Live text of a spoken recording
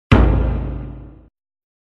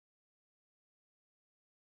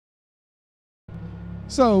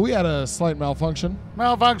So we had a slight malfunction.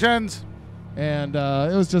 Malfunctions. And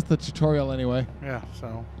it was just the tutorial anyway. Yeah,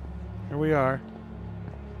 so here we are.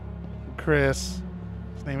 Chris.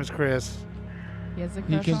 His name is Chris. He has a He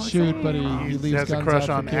crush can on shoot, Sam. but he He leaves has a guns crush out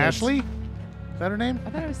for on kids. Ashley. Is that her name? I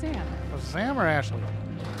thought it was Sam. Was it Sam or Ashley?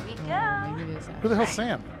 Oh, maybe it is Who the hell's Ashley.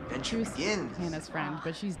 Sam? She was Hannah's friend,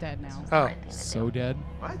 but she's dead now. Oh. So dead.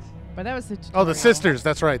 What? But that was the tutorial. Oh, the sisters.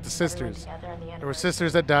 That's right, the sisters. There were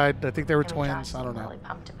sisters that died. I think they were twins. I don't know. Really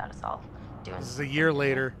pumped about us all doing This is a year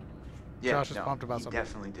later. Yeah, Josh is no, pumped about he something.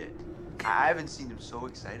 definitely did. I haven't seen him so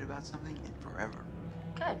excited about something in forever.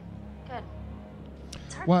 Good, good. It's hard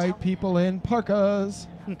to tell White when people in parkas.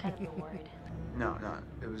 I'm kind of feel worried. No,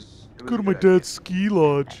 it was. It was Go a to my good idea. dad's ski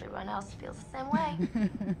lodge. Everyone else feels the same way.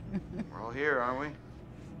 We're all here, aren't we?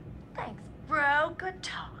 Thanks, bro. Good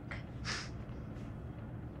talk.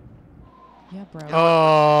 Yeah, bro.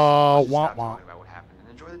 Oh, Stop womp womp. talking about what happened and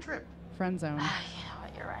enjoy the trip. Friend zone. You know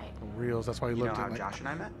what? You're right. Reels. That's why he You know looked how at me. Josh and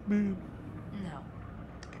I met? Man. No.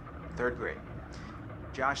 Third grade.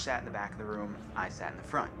 Josh sat in the back of the room. I sat in the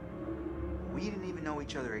front. We didn't even know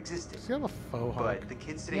each other existed. Does he have a faux hug? But the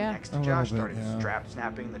kid sitting Yeah. next A to little Josh bit, started yeah. strap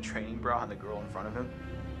snapping the training bra on the girl in front of him.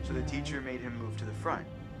 So the teacher made him move to the front,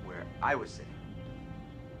 where I was sitting.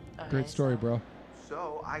 Great story, bro.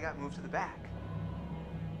 So I got moved to the back.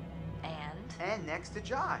 And next to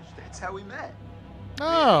Josh. That's how we met.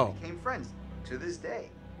 Oh. We became friends to this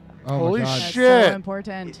day. Oh Holy my God. That's shit. so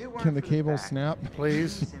important. If it weren't Can the for cable fact snap?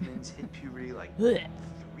 Please. Simmons hit puberty like Blech.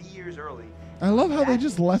 3 years early. I love how they That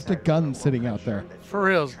just kid left a decided to gun wear sitting one out there. shirt that For showed his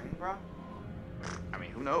reals. training bra. I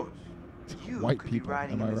mean, who knows? You White could people, be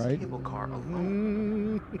riding am I in this right? cable car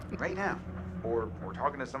alone right now, or we're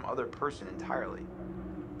talking to some other person entirely.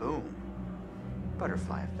 Boom.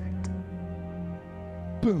 Butterfly effect.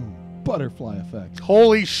 Boom. Butterfly effect.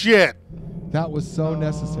 Holy shit. That was so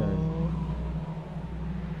necessary.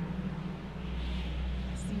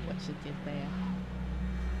 See what you did there.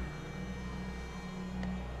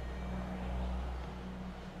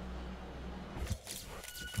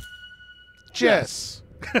 Jess.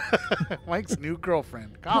 Mike's new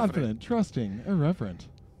girlfriend. Confident. Trusting, irreverent.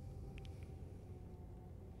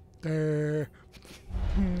 Hi,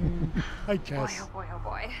 Boy, Jess. oh boy, oh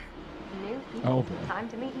boy. New people. Oh, boy. Time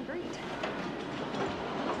to meet and greet.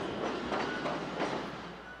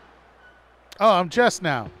 Oh, I'm Jess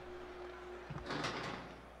now.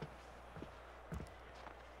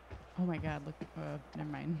 Oh my God! Look. Never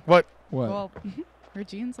mind. What? What? Well, her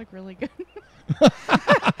jeans look really good.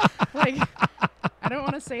 Like, I don't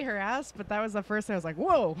want to say her ass, but that was the first thing I was like,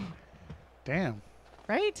 "Whoa!" Damn.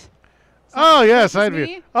 Right? Is Oh, that yes, just I'd me?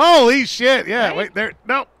 be. Holy shit. Yeah, Right? wait, there.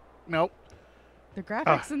 Nope. Nope. The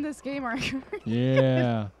graphics in this game are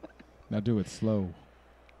Yeah. Now do it slow.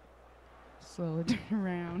 slowly turn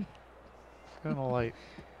around. Kind of light.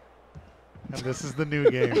 And this is the new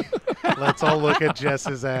game. Let's all look at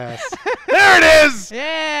Jess's ass. There it is!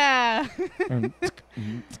 Yeah. Um,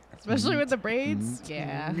 Especially with the braids.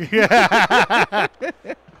 Yeah. Yeah.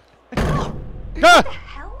 What the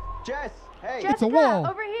hell? Jess, hey. It's a wall.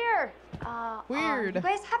 Over here. Weird. You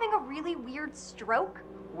guys having a really weird stroke?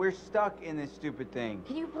 We're stuck in this stupid thing.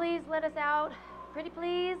 Can you please let us out? Pretty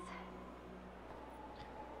please?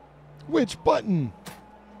 Which button?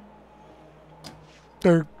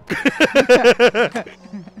 There.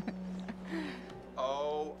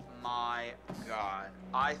 Oh my god.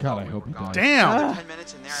 I God, thought I we hope were he gone. dies. Damn. Another 10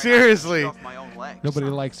 minutes in there, and I Seriously. shoot off my own legs. Nobody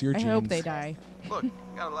likes your I jeans. hope they die. Look,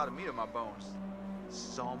 got a lot of meat on my bones. This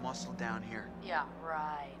is all muscle down here. Yeah,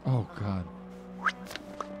 right. Oh, God.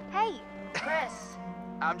 Hey, Chris.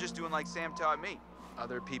 I'm just doing like Sam taught me.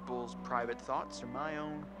 Other people's private thoughts are my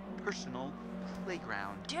own personal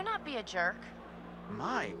playground. Do not be a jerk.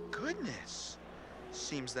 My goodness.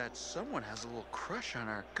 Seems that someone has a little crush on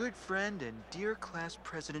our good friend and dear class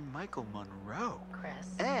president Michael Monroe. Chris.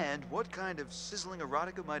 And what kind of sizzling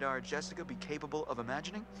erotica might our Jessica be capable of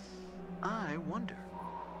imagining? I wonder.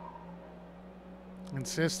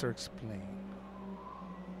 Insist or explain.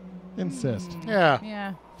 Insist. Yeah.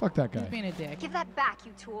 Yeah. Fuck that He's guy. being a dick. give that back,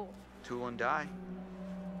 you tool. Tool and die.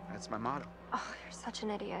 That's my motto. Oh, you're such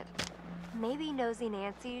an idiot. Maybe nosy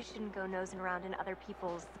Nancy shouldn't go nosing around in other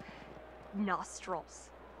people's nostrils.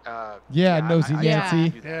 Yeah, nosy I Nancy.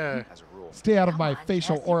 do that Yeah. As a rule. Stay out of Come my on,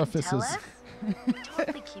 facial Jess, you can orifices. tell him.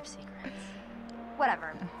 Totally keep secrets.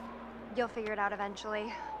 Whatever. You'll figure it out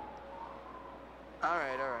eventually. All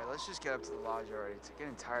right. Let's just get up to the lodge already. It's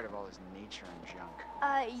getting tired of all this nature and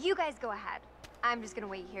junk. You guys go ahead. I'm just gonna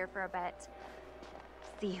wait here for a bit.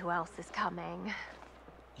 See who else is coming.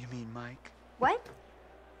 You mean Mike? What?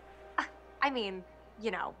 I mean, you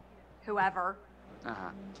know, whoever. Uh-huh.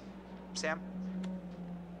 Sam,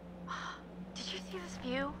 See this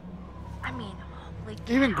view? I mean, holy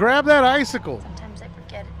cow. Even grab that icicle. Sometimes I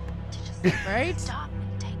forget to just Right? stop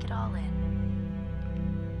and take it all in.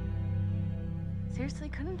 Seriously,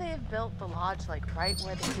 couldn't they have built the lodge like right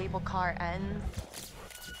where the cable car ends?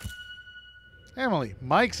 Emily,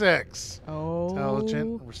 Mike's ex. Oh.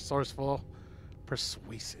 Intelligent, resourceful,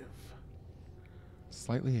 persuasive.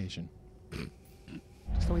 Slightly Asian.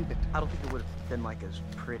 Just a wee bit. I don't think it would have been like as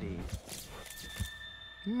pretty.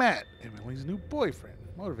 Matt, Emily's new boyfriend.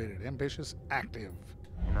 Motivated, ambitious, active.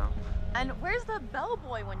 You know? And where's the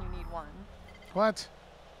bellboy when you need one? What?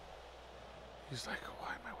 He's like, why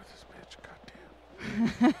am I with this bitch?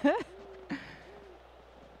 Goddamn.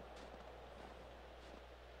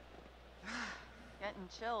 Getting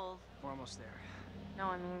chills. We're almost there. No,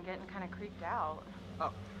 I mean getting kind of creeped out.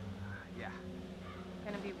 Oh, yeah.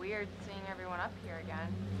 Gonna be weird seeing everyone up here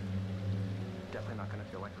again. Definitely not gonna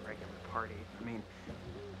feel like a regular party. I mean,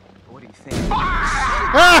 what do you think?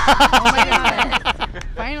 Oh my goodness.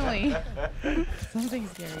 Finally. Something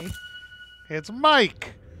scary. It's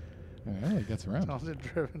Mike. Yeah, he gets around. Talented,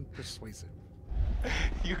 driven, persuasive.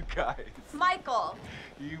 You guys, Michael!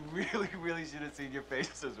 you really should have seen your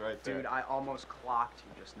faces right there. Dude, I almost clocked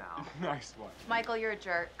you just now. Nice one. Michael, you're a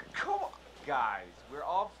jerk. Come on. Guys, we're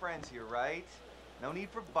all friends here, right? No need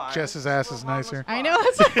for violence. Jess's ass is nicer. I know.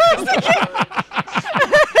 That's what I was thinking.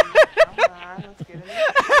 Come on, let's get it.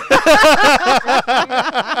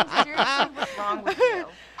 Seriously, what's wrong with you?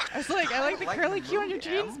 I was like, I like the like curly the Q on your mood,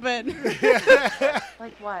 jeans, Em. but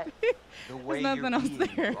Like what? The way nothing you're else being,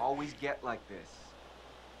 there. you always get like this.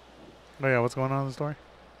 Oh yeah, what's going on in the story?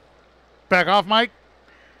 Back off, Mike.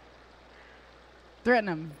 threaten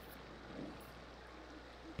him.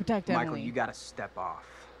 Protect Michael, Emily. you gotta step off.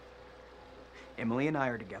 Emily and I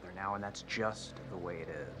are together now, and that's just the way it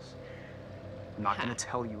is. I'm not gonna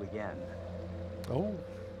tell you again. Oh.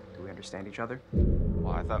 Do we understand each other?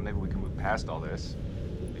 Well, I thought maybe we could move past all this.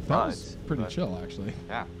 Be That buds, was pretty but- chill, actually.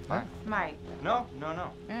 Yeah. Fine. Mike. No.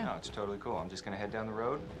 Yeah. No, it's totally cool. I'm just gonna head down the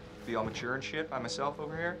road, be all mature and shit by myself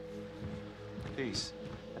over here. Peace.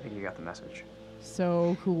 I think you got the message.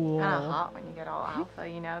 So cool. Kinda hot when you get all alpha,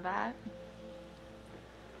 you know that?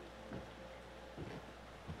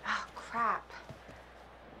 Oh, crap.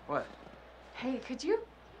 What? Hey, could you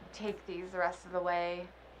take these the rest of the way?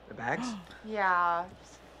 The bags? Yeah,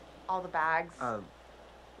 just all the bags.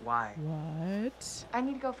 Why? What? I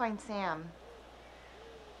need to go find Sam.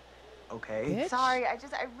 Okay. Bitch. Sorry, I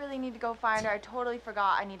really need to go find her. I totally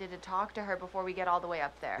forgot I needed to talk to her before we get all the way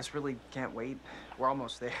up there. This really can't wait. We're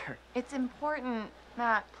almost there. It's important,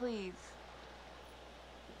 Matt, please.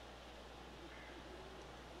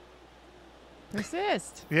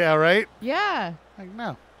 Persist. Yeah, right? Yeah. Like,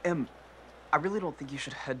 no. I really don't think you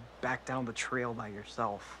should head back down the trail by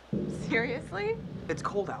yourself. Seriously? It's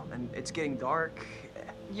cold out, and it's getting dark.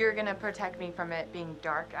 You're gonna protect me from it being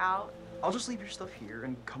dark out? I'll just leave your stuff here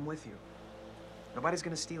and come with you. Nobody's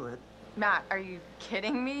gonna steal it. Matt, are you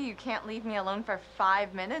kidding me? You can't leave me alone for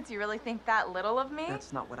 5 minutes? You really think that little of me?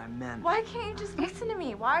 That's not what I meant. Why can't you just listen to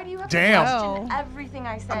me? Why do you have Damn. to question No. everything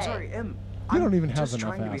I say? I'm sorry, Em. You don't even have just enough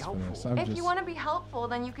trying to be ass for helpful. this. I'm If just... you want to be helpful,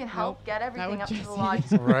 then you can help Nope, get not everything with up to the Jesse.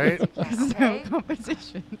 lodge. Right? There's Okay? no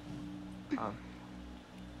competition.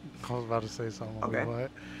 I was about to say something. Okay.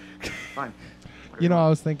 What? Fine. You know, I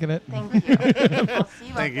was thinking it. Thank you. I'll see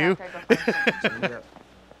you Thank up you. there after I go find Sam.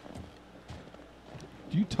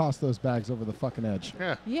 You toss those bags over the fucking edge.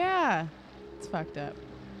 Yeah. Yeah. It's fucked up.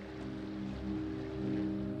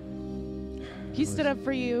 He stood up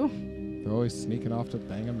for you. They're always sneaking off to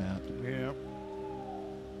bang a Matt. Yeah.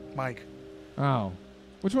 Mike. Oh.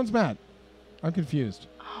 Which one's Matt? I'm confused.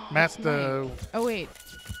 Matt's the... Oh, wait.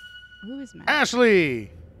 Who is Matt?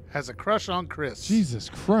 Ashley has a crush on Chris. Jesus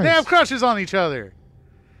Christ. They have crushes on each other.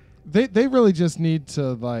 They really just need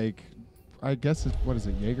to, like, I guess, what is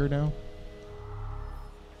it, Jaeger now?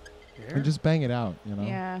 And just bang it out, you know?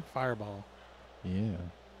 Yeah. Fireball. Yeah.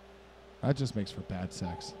 That just makes for bad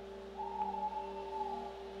sex.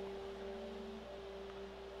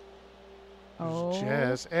 Oh.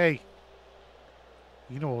 Jess. Hey.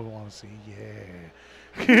 You know what we want to see.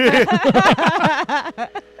 Yeah.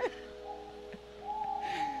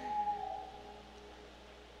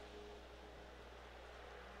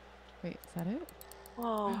 Wait, is that it?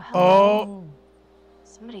 Whoa. Oh.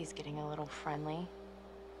 Somebody's getting a little friendly.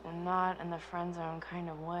 And not in the friend zone kind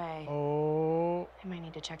of way. Oh. I might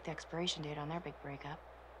need to check the expiration date on their big breakup.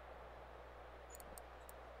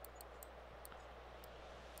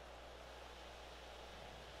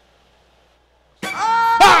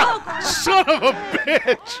 Son of a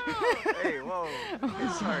bitch. Hey, whoa.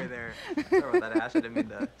 Sorry there. Sorry about that, Ash. I didn't mean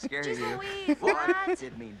to scare Just you. Louise, Well, I Matt.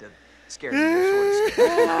 did mean to Scare you, sort of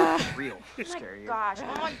scare you. Real Oh scare my you. gosh.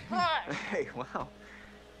 Oh my gosh. Hey, wow.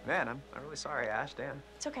 Man, I'm really sorry I asked Dan.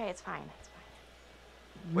 It's okay. It's fine. It's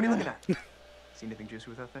fine. What are you looking at? See anything juicy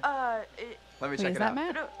with that thing? Let me Wait, check is it that out.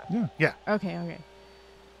 Matt? Yeah. Okay, okay.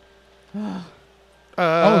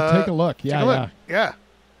 Oh, take a look. Yeah, Take a look. yeah. Yeah.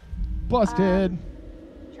 Busted.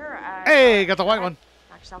 Sure. Hey, got the white one.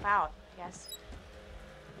 Knock yourself out, I guess.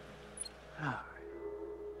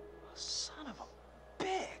 Son of a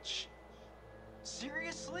bitch.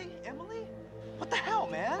 Seriously, Emily? What the hell,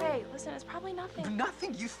 man? Hey, listen, it's probably nothing.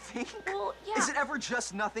 Nothing, you think? Well, yeah. Is it ever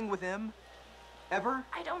just nothing with him? Ever?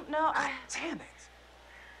 I don't know. God damn it.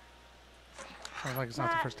 Sounds like it's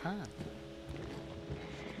not the first time.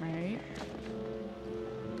 Right.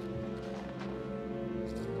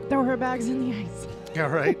 Throw her bags in the ice. Yeah,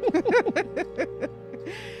 right.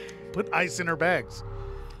 Put ice in her bags.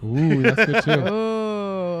 Ooh, that's good too.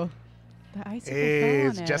 Oh, the icicle Hey, fell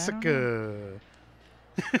it's on it. Jessica.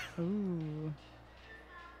 Ooh.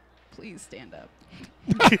 Please stand up.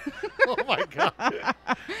 Oh my god.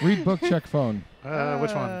 Read book, check phone.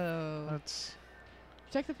 Which one? Oh. That's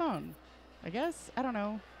Check the phone. I guess. I don't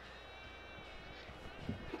know.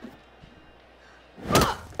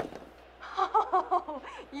 Oh,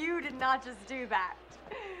 you did not just do that.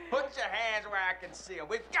 Put your hands where I can see them.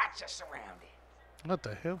 We've got you surrounded. what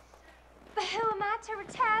the hell? But who am I to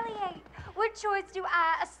retaliate? What choice do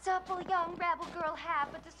I, a supple young rebel girl, have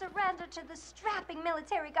but to surrender to the strapping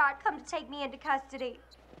military guard come to take me into custody?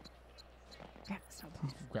 Grab the snowball.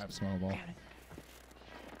 Grab snowball. Grab it.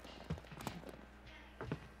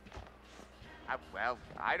 Well,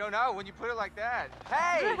 I don't know when you put it like that.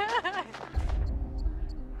 Hey!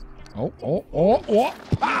 Oh, oh, oh, oh.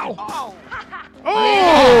 Pow! Oh!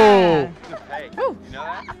 Oh! Hey, Woo. you know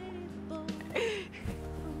that?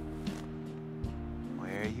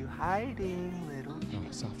 Where are you hiding, little?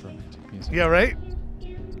 Oh, soft romantic music. Yeah, right?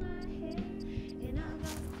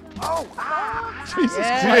 Oh! Ah! Jesus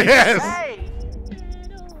Yeah. Christ. Yes. Hey!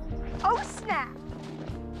 Oh, snap!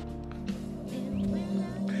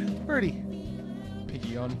 Birdie.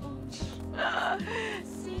 Piggy on.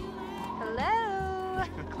 Hello?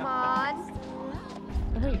 Come on.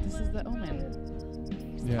 Oh, wait, this is the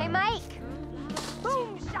omen. Yeah. Hey, Mike.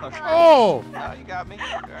 Boom, shaka. Oh! Oh, you got me.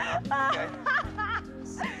 Fair enough. Okay.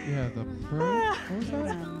 Yeah, the bird. What was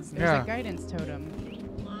that? There's Yeah. a guidance totem.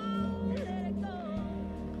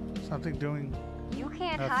 Something doing You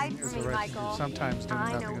can't nothing hide is from the me, right thing to do. Michael. Sometimes doing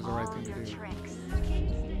I nothing know is the right all thing your to do. tricks.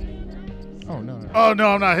 Oh, no, no. Oh no,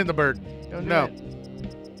 I'm not hitting the bird. Don't do No. it. Mm.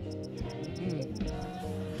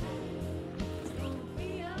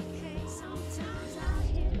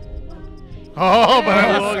 Oh, but I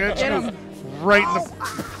Yes. will get Get you him. right in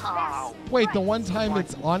the. Wait, the one time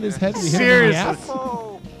it's on his head, we hit him in the Seriously. ass?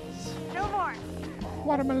 Oh! No more.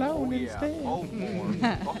 Watermelon Yeah. instead. Oh,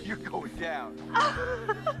 boy. Oh, you're going down.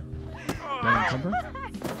 Down timber?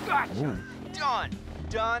 Gotcha. Ooh. Done.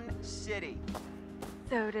 Done city.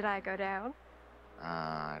 So did I go down?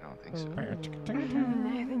 I don't think so. I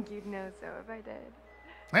think you'd know so if I did.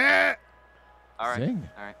 Eh. All right. Zing.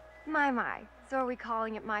 All right. My. So are we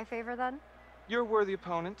calling it my favor then? You're a worthy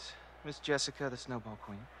opponent, Miss Jessica, the Snowball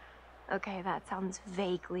Queen. Okay, that sounds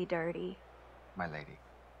vaguely dirty. My lady.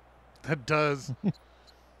 That does.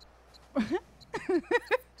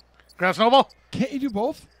 Grab snowball. Can't you do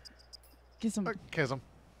both? Get some. Kiss him.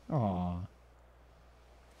 Aw.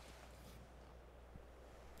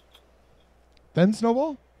 Then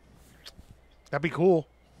snowball? That'd be cool.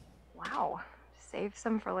 Wow. Save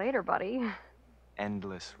some for later, buddy.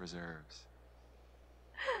 Endless reserves.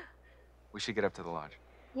 We should get up to the lodge.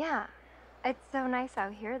 Yeah. It's so nice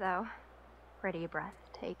out here, though. Pretty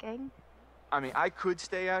breathtaking. I mean, I could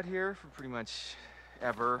stay out here for pretty much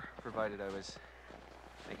ever, provided I was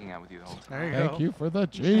making out with you the whole There time. you go. Thank you for the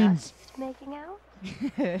jeans. Just making out?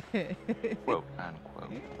 Quote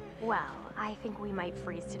unquote. Well, I think we might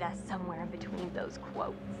freeze to death somewhere in between those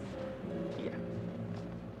quotes. Yeah.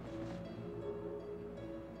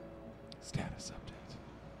 Status update.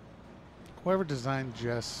 Whoever designed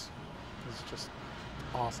Jess is just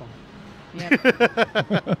awesome.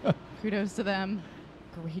 Yep. Kudos to them.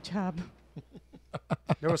 Great job.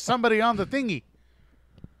 There was somebody on the thingy.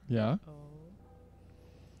 Yeah.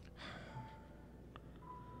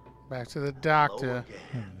 Back to the doctor.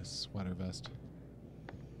 Hmm, this sweater vest.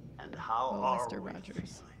 And how Oh, are Mr. we Rogers.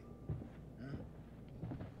 feeling?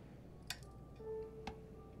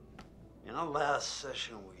 In our last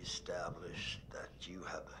session, we established that you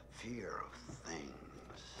have a fear of things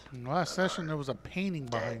In the last session, there was a painting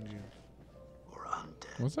behind you. or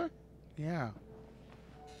undead. Was there? Yeah.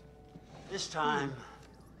 This time,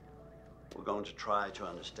 We're going to try to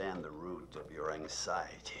understand the root of your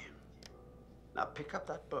anxiety. Now pick up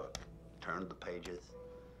that book, turn the pages.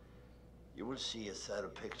 You will see a set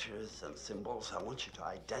of pictures and symbols. I want you to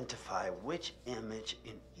identify which image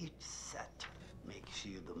in each set makes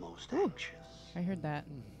you the most anxious. I heard that.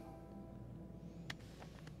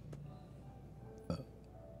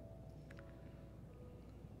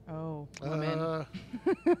 Oh, women.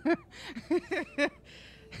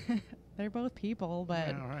 They're both people, but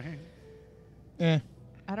Yeah, right. Eh.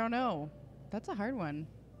 I don't know. That's a hard one.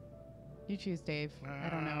 You choose, Dave. I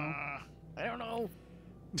don't know. I don't know.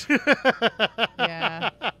 Yeah,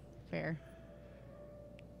 fair.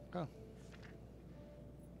 Oh.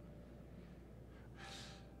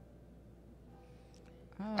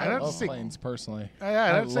 Oh. I'd I have to love say- planes personally. Yeah, I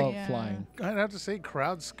I'd have to say- love Yeah. flying, I'd have to say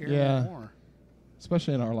crowds scare Yeah. me more.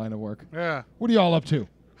 especially in our line of work. Yeah. What are y'all up to?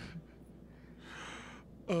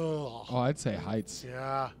 Ugh. Oh, I'd say heights.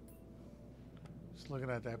 Yeah. Just looking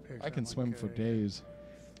at that picture. I can I'm swim like, for okay. days.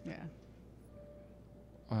 Yeah.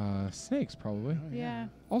 Snakes, probably. Yeah.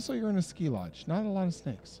 Also, you're in a ski lodge. Not a lot of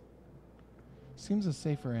snakes. Seems a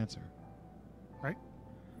safer answer. Right?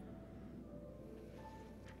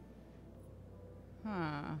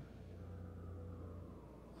 Huh.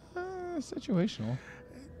 Situational.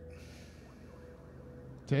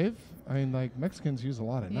 Dave? I mean, like, Mexicans use a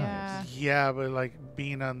lot of Yeah. knives. Yeah, but like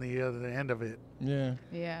being on the other end of it, Yeah.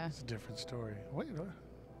 Yeah. it's a different story. Wait, what?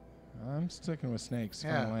 I'm sticking with snakes.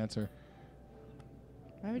 Yeah. Final answer.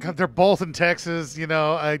 Why would God, they're both in Texas, you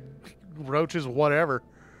know, roaches, whatever.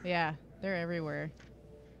 Yeah, they're everywhere.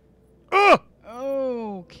 Ugh!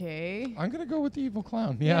 Okay. I'm going to go with the evil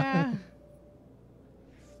clown. Yeah. What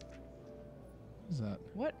is that?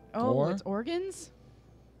 What? Oh, Gore? it's organs?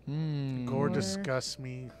 Gore Gore. disgusts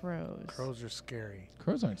me. Crows. Crows are scary.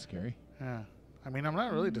 Crows aren't scary. Yeah. I mean, I'm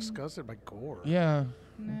not really disgusted by gore. Yeah.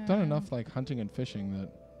 I've done No. enough, like, hunting and fishing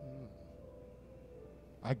that...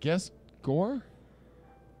 I guess gore?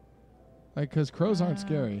 Like, because crows aren't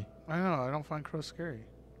scary. I know. I don't find crows scary.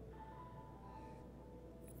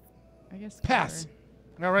 I guess. Pass.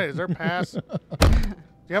 gore. All right. Is there a pass? Do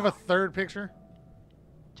you have a third picture?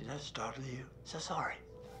 Did I startle you? So sorry.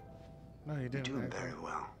 No, you You're didn't. doing actually. very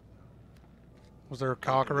well. Was there a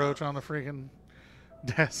cockroach on the freaking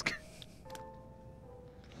desk?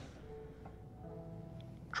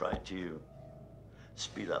 Try to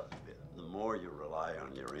speed up a bit. The more you rely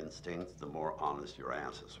on your instincts, the more honest your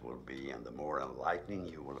answers will be, and the more enlightening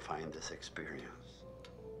you will find this experience.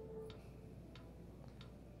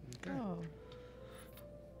 Okay. Oh.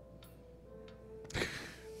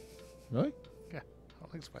 Really? Yeah. I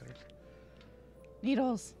don't like spiders.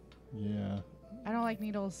 Needles. Yeah. I don't like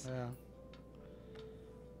needles. Yeah.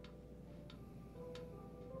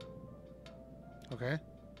 Okay.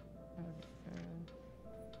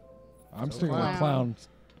 I'm So sticking with clown. clowns.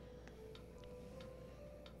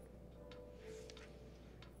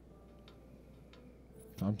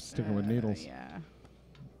 I'm sticking with needles. Yeah.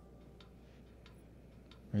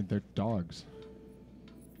 I mean, they're dogs.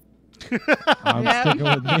 I'm Yep. sticking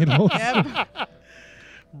with needles. Yep.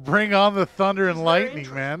 Bring on the thunder and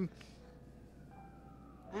lightning, man.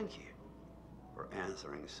 Thank you for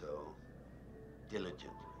answering so diligently.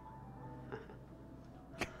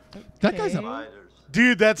 That guy's a... Spiders.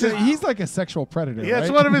 Dude, that's his. He's like a sexual predator, Yeah, it's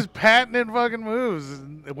right? one of his patented fucking moves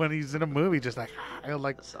when he's in a movie. Just like, I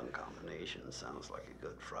like. Some combination sounds like a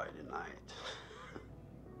good Friday night.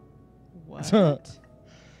 What?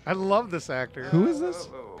 I love this actor. Who is this?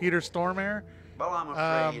 Peter Stormare. Well, I'm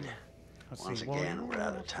afraid Let's once see, well, again we're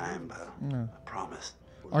out of time, but Yeah. I promise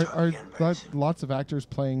we'll talk Are again very soon. lots of actors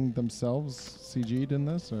playing themselves CG'd in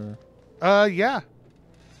this, or? Yeah.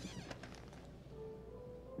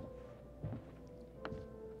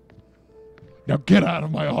 Now get out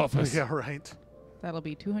of my office. Yeah, right. That'll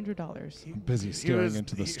be $200. I'm busy staring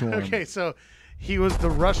into the storm. Okay, so he was the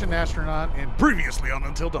Russian astronaut in Previously on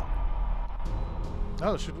Until Dawn.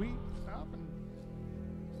 Oh, should we stop?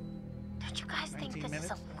 Don't you guys think 19 this is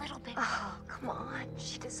minutes? a little bit... Oh, come on.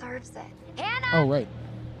 She deserves it. Hannah! Oh, right.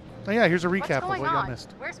 Oh, yeah, here's a recap What's of going what y'all on?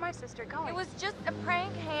 missed. Where's my sister going? It was just a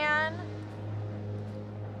prank, Han.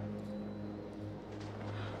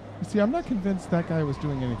 See, I'm not convinced that guy was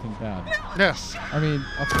doing anything bad. Yeah. I mean,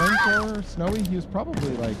 a flamethrower, Snowy, he was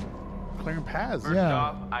probably like, Clearing paths.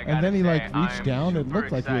 yeah. And then he like reached down. It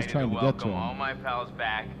looked like he was trying to get to all him. my pals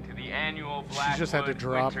back to the annual She just had to Blackwood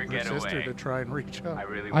drop Winter her sister Getaway. to try and reach up. I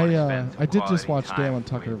really want to spend some I did just quality watch time Dale and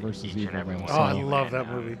Tucker with versus each and Evil. every though, one so- Oh, I you love and,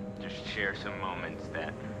 that movie. Just share some moments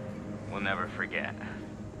that we'll never forget.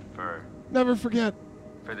 For Never forget.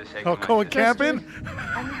 the sake Oh, of my going sister. camping?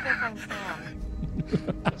 I need to go find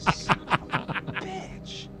Sam. Son of a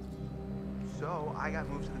bitch. Sam, I got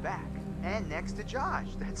moved to the back and next to Josh.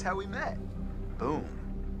 That's how we met. Boom.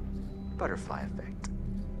 Butterfly effect.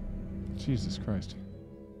 Jesus Christ.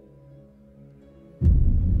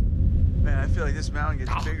 Man, I feel like this mountain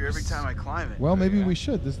gets bigger every time I climb it. Well, maybe we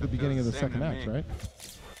should. This is the beginning of the second act, right?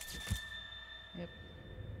 Yep.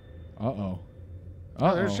 Uh-oh.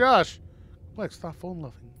 Oh, there's Josh. Lex, stop phone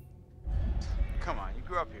loving. Come on, you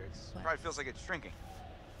grew up here. It probably feels like it's shrinking.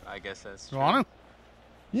 I guess that's You true. want to?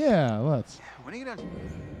 Yeah, let's. When are you gonna...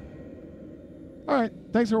 All right.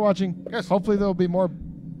 Thanks for watching. Yes. Hopefully there'll be more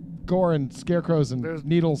gore and scarecrows and There's-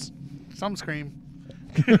 needles. Some scream.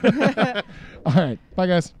 All right. Bye,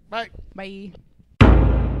 guys. Bye. Bye.